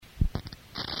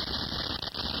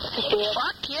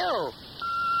Fuck you.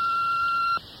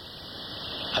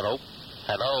 Hello?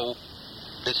 Hello?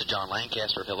 This is John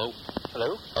Lancaster. Hello?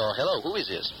 Hello? Oh, hello. Who is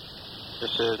this?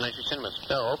 This is Nancy Cinnamon.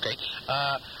 Oh, okay.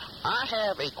 I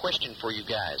have a question for you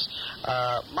guys.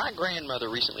 My grandmother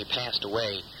recently passed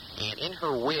away, and in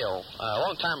her will, a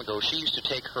long time ago, she used to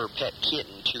take her pet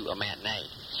kitten to a matinee.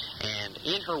 And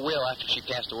in her will, after she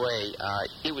passed away,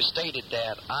 it was stated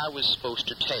that I was supposed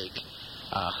to take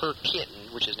her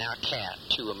kitten, which is now a cat,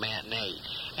 to a matinee.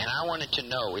 And I wanted to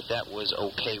know if that was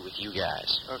okay with you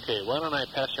guys. Okay, why don't I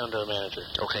pass you on to a manager?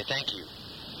 Okay, thank you.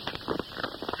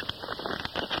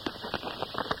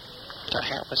 The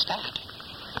hell was that?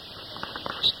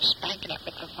 Spanking it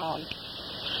with the phone.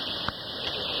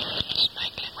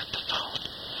 Spanking it with the phone.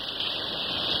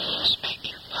 Spank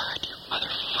your bird, you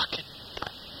motherfucker.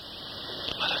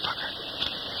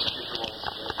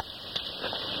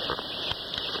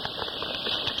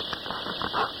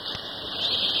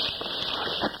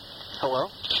 Hello?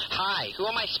 Hi, who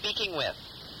am I speaking with?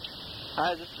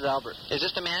 Hi, this is Albert. Is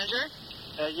this the manager?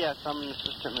 Yes, I'm an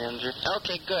assistant manager.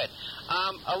 Okay, good.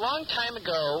 A long time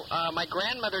ago, my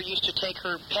grandmother used to take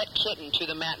her pet kitten to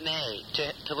the matinee,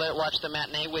 to let it watch the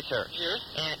matinee with her. Here?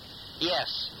 And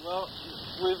yes. Well,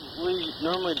 we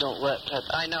normally don't let pets.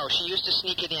 I know. She used to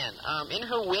sneak it in. In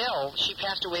her will, she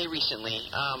passed away recently,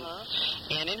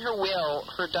 and in her will,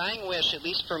 her dying wish, at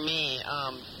least for me,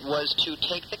 was to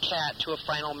take the cat to a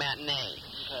final matinee.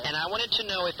 Okay. And I wanted to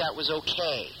know if that was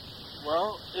okay.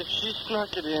 Well, if she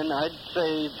snuck it in, I'd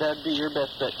say that'd be your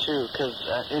best bet too, because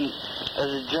as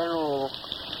a general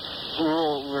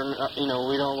rule, we're not, we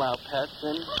don't allow pets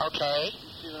in. Okay.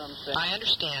 You see what I'm saying? I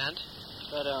understand.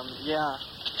 But yeah,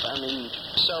 I mean.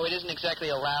 So it isn't exactly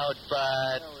allowed,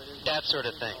 but No, it isn't. that sort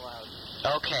of thing.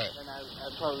 Allowed. Okay. And I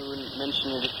probably wouldn't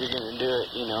mention it if you're going to do it,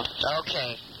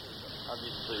 Okay.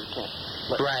 Obviously, we can't.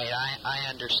 Right, I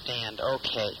understand.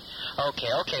 Okay.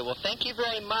 Okay. Well, thank you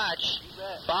very much. You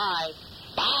bet. Bye.